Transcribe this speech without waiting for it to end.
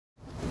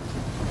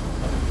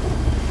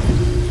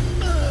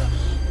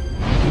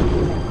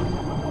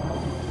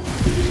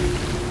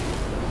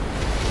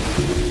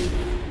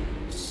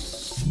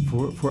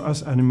For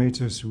us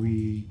animators,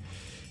 we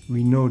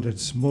know that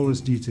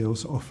smallest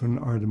details often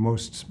are the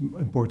most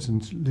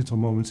important little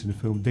moments in the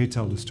film. They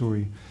tell the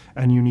story,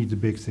 and you need the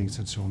big things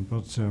and so on.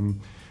 But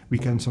we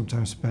can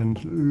sometimes spend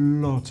a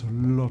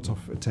lot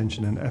of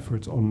attention and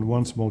effort on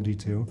one small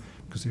detail,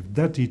 because if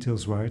that detail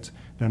is right,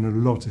 then a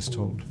lot is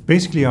told.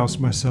 Basically, I asked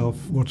myself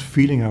what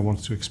feeling I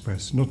want to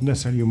express, not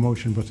necessarily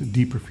emotion, but a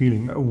deeper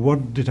feeling.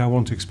 What did I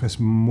want to express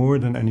more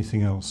than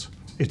anything else?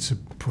 It's a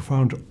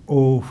profound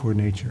awe for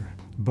nature,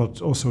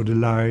 but also the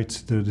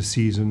light, the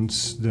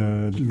seasons,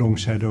 the long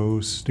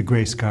shadows, the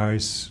grey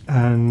skies.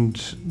 And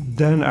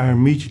then I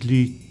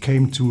immediately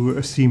came to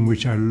a theme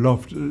which I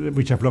loved,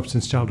 which I've loved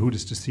since childhood,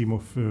 is the theme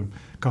of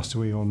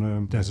Castaway on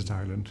a Desert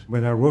Island.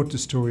 When I wrote the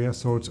story, I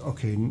thought,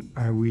 okay,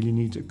 I really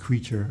need a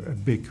creature, a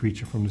big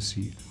creature from the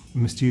sea, a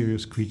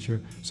mysterious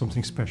creature,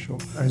 something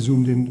special. I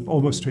zoomed in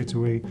almost straight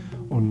away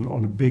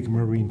on a big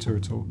marine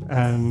turtle,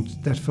 and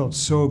that felt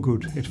so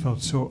good. It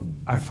felt so,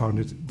 I found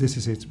it, this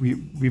is it,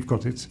 we've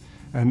got it.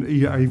 And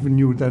I even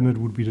knew then it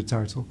would be the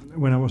title.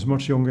 When I was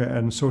much younger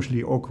and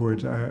socially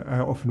awkward, I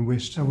often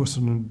wished I was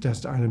on a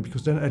desert island,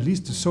 because then at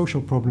least the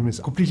social problem is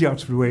completely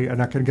out of the way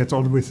and I can get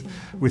on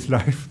with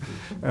life.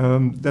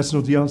 That's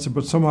not the answer,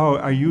 but somehow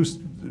I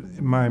used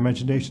my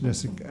imagination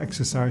as an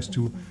exercise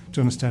to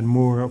understand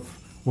more of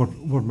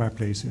what my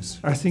place is.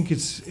 I think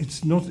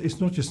it's not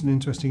just an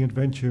interesting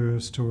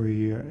adventure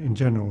story in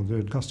general,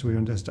 the Castaway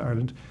on Desert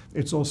Island.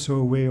 It's also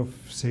a way of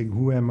saying,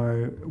 who am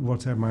I,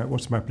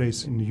 what's my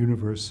place in the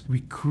universe.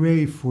 We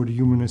crave for the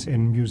humanness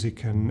in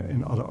music and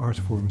in other art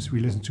forms. We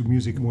listen to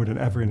music more than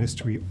ever in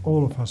history,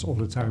 all of us, all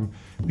the time,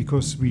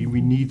 because we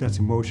need that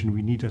emotion,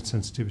 we need that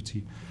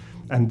sensitivity.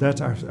 And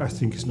that I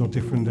think is not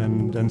different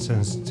than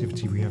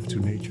sensitivity we have to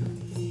nature.